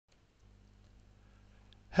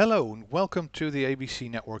Hello and welcome to the ABC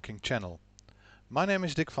Networking channel. My name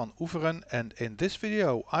is Dick van Oeveren, and in this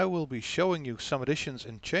video I will be showing you some additions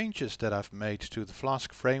and changes that I've made to the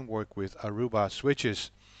Flask framework with Aruba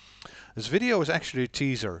switches. This video is actually a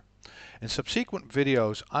teaser. In subsequent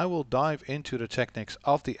videos I will dive into the techniques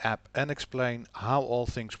of the app and explain how all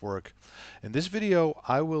things work. In this video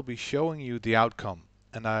I will be showing you the outcome,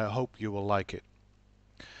 and I hope you will like it.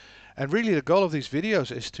 And really the goal of these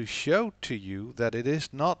videos is to show to you that it is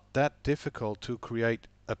not that difficult to create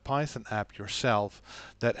a Python app yourself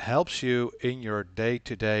that helps you in your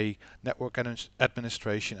day-to-day network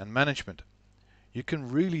administration and management. You can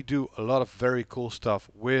really do a lot of very cool stuff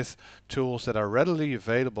with tools that are readily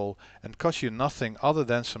available and cost you nothing other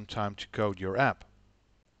than some time to code your app.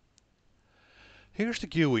 Here's the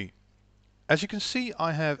GUI. As you can see,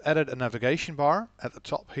 I have added a navigation bar at the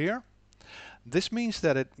top here. This means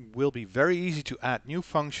that it will be very easy to add new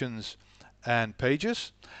functions and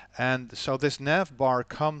pages, and so this nav bar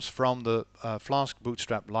comes from the Flask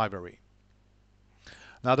Bootstrap library.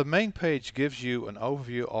 Now the main page gives you an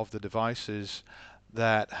overview of the devices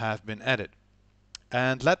that have been added.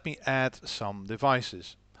 And let me add some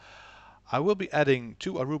devices. I will be adding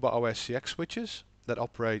two arubaos-cx switches that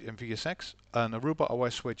operate in VSX, an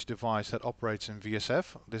arubaos-switch device that operates in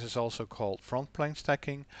VSF, this is also called front plane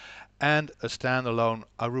stacking, and a standalone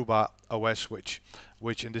arubaos-switch,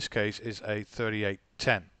 which in this case is a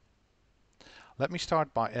 3810. Let me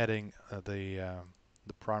start by adding the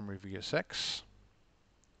primary VSX.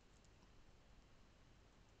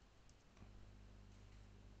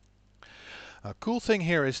 A cool thing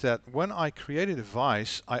here is that when I create a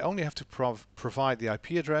device, I only have to provide the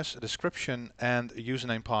IP address, a description, and a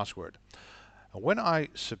username password. And when I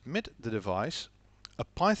submit the device, a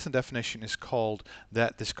Python definition is called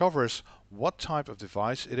that discovers what type of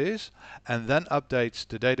device it is and then updates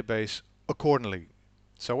the database accordingly.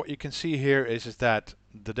 So what you can see here is that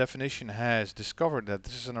the definition has discovered that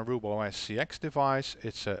this is an arubaos-cx device,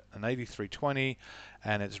 it's an 8320,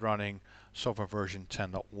 and it's running software version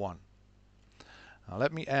 10.1. Now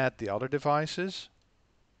let me add the other devices.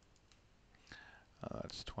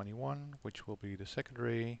 That's 21, which will be the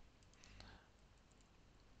secondary.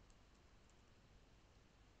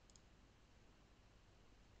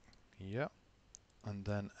 Yeah, and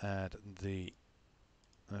then add the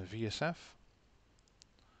VSF,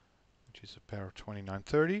 which is a pair of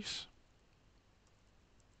 2930s.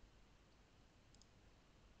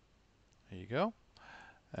 There you go.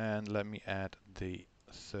 And let me add the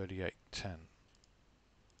 3810.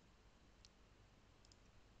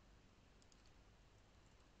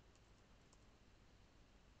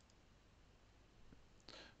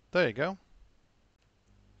 There you go.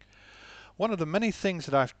 One of the many things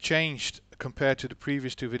that I've changed compared to the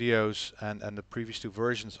previous two videos and the previous two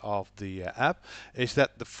versions of the app is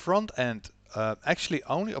that the front end actually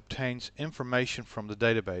only obtains information from the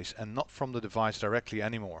database and not from the device directly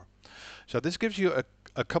anymore. So this gives you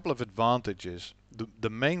a couple of advantages, the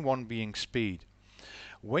main one being speed.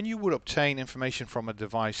 When you would obtain information from a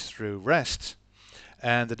device through REST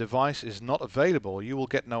and the device is not available, you will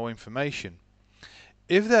get no information.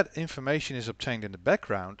 If that information is obtained in the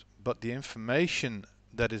background, but the information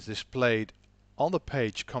that is displayed on the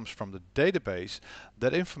page comes from the database,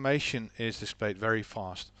 that information is displayed very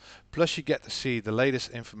fast. Plus you get to see the latest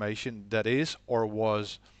information that is or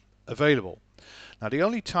was available. Now the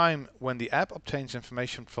only time when the app obtains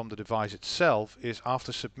information from the device itself is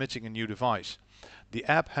after submitting a new device. The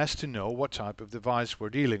app has to know what type of device we're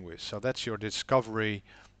dealing with, so that's your discovery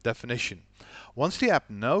definition. Once the app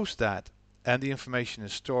knows that and the information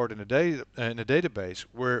is stored in a database,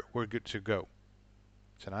 we're good to go.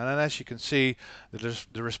 So, and as you can see,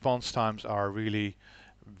 the response times are really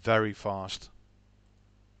very fast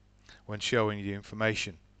when showing the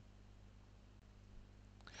information.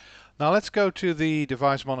 Now let's go to the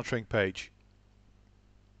device monitoring page.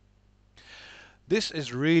 This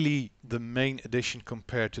is really the main addition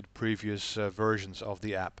compared to the previous versions of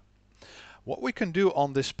the app. What we can do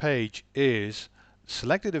on this page is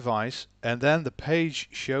select the device, and then the page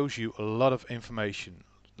shows you a lot of information.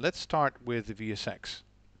 Let's start with the VSX.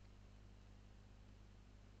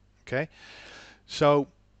 Okay, so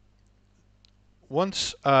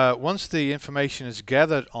once the information is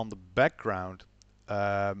gathered on the background,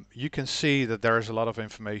 you can see that there is a lot of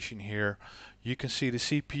information here. You can see the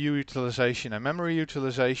CPU utilization and memory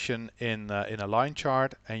utilization in a line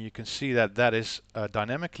chart, and you can see that that is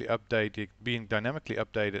being dynamically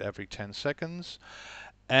updated every 10 seconds.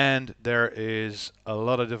 And there is a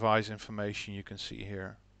lot of device information you can see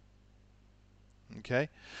here. Okay,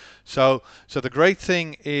 so the great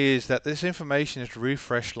thing is that this information is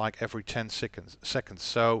refreshed like every 10 seconds.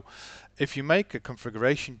 So if you make a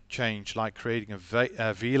configuration change like creating a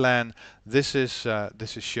VLAN, this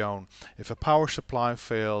is shown. If a power supply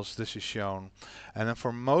fails, this is shown. And then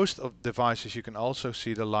for most of devices, you can also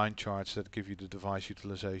see the line charts that give you the device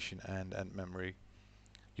utilization and memory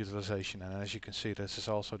utilization. And as you can see, this is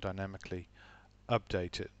also dynamically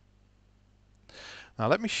updated. Now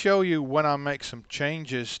let me show you when I make some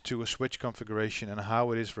changes to a switch configuration and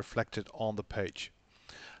how it is reflected on the page.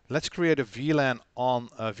 Let's create a VLAN on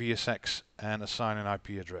a VSX and assign an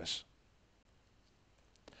IP address.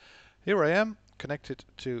 Here I am connected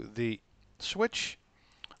to the switch.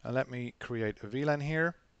 Let me create a VLAN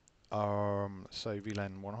here. Say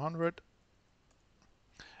VLAN 100.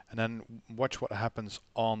 And then watch what happens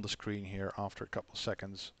on the screen here after a couple of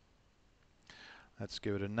seconds. Let's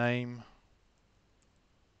give it a name.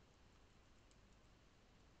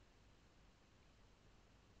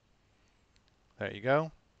 There you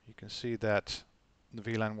go. You can see that the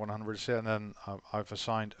VLAN 100 is there, and then I've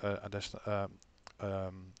assigned a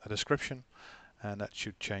description, and that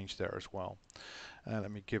should change there as well. Let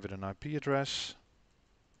me give it an IP address,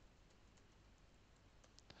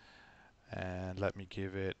 and let me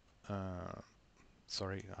give it,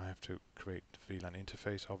 sorry, I have to create the VLAN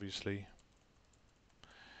interface, obviously.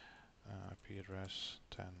 IP address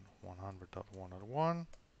 10.100.1.1, and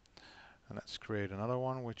let's create another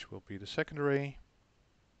one, which will be the secondary.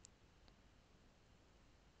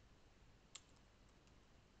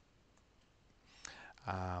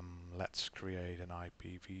 Let's create an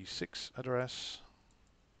IPv6 address.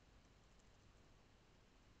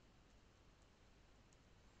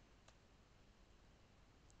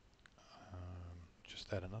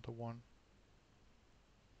 Just add another one.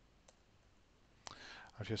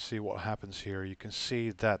 I'll just see what happens here. You can see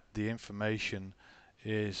that the information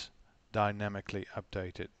is dynamically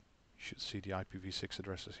updated. You should see the IPv6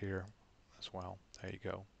 addresses here as well. There you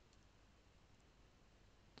go.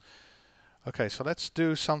 Okay, so let's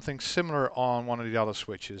do something similar on one of the other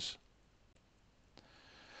switches.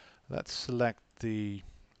 Let's select the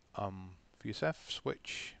VSF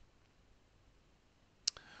switch.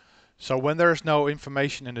 So when there's no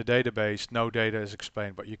information in the database, no data is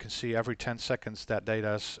explained, but you can see every 10 seconds that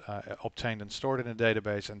data is obtained and stored in the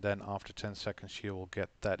database, and then after 10 seconds you will get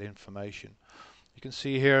that information. You can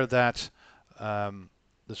see here that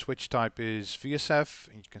the switch type is VSF,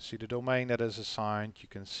 and you can see the domain that is assigned, you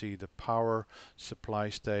can see the power supply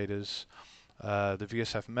status, the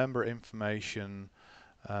VSF member information,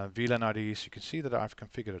 VLAN IDs. You can see that I've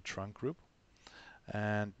configured a trunk group.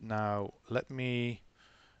 And now let me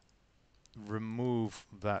remove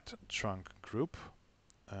that trunk group.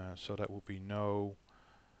 So that will be no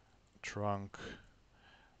trunk,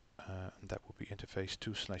 and that will be interface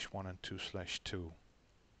 2/1 and 2/2.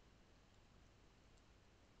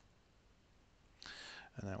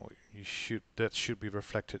 And then that should be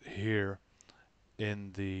reflected here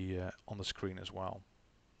in the on the screen as well.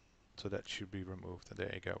 So that should be removed. And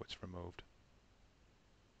there you go, it's removed.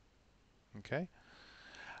 Okay.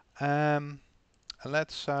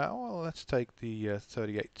 Let's take the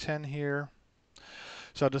 3810 here.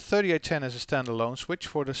 So the 3810 is a standalone switch.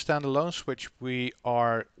 For the standalone switch, we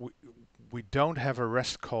don't have a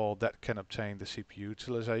REST call that can obtain the CPU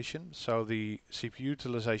utilization. So the CPU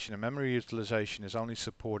utilization and memory utilization is only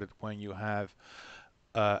supported when you have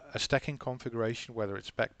a stacking configuration, whether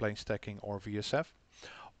it's backplane stacking or VSF,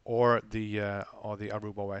 or the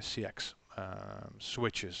arubaos-cx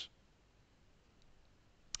switches.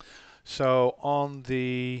 So on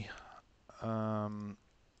the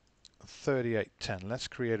 3810, let's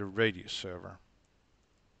create a radius server.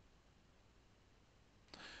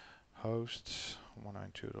 Host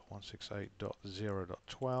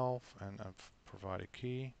 192.168.0.12, and I've provided a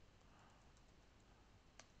key.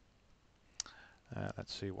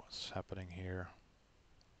 Let's see what's happening here.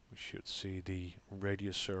 We should see the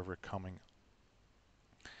radius server coming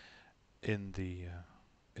in the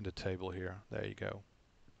table here. There you go.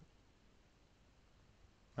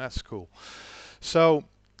 That's cool. So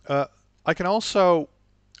I can also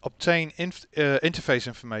obtain interface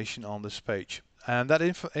information on this page, and that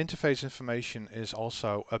interface information is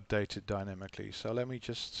also updated dynamically. So let me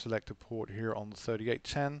just select a port here on the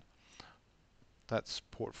 3810. That's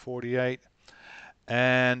port 48,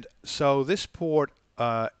 and so this port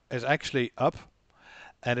is actually up,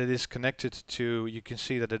 and it is connected to, you can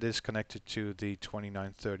see that it is connected to the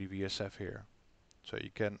 2930 VSF here. So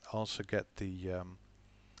you can also get the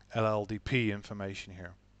LLDP information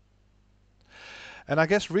here. And I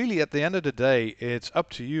guess really at the end of the day, it's up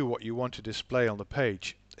to you what you want to display on the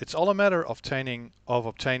page. It's all a matter of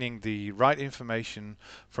obtaining the right information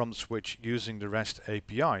from the switch using the REST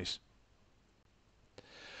APIs.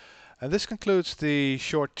 And this concludes the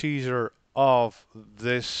short teaser of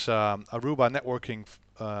this Aruba networking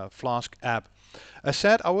Flask app. As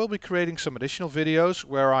said, I will be creating some additional videos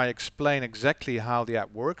where I explain exactly how the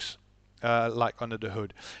app works, like under the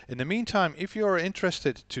hood. In the meantime, if you are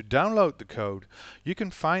interested to download the code, you can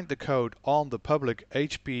find the code on the public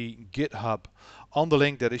HPE GitHub on the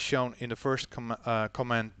link that is shown in the first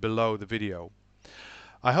comment below the video.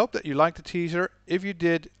 I hope that you liked the teaser. If you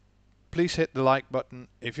did, please hit the like button.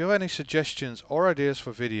 If you have any suggestions or ideas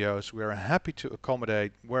for videos, we are happy to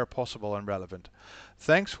accommodate where possible and relevant.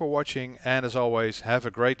 Thanks for watching, and as always, have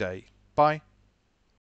a great day. Bye.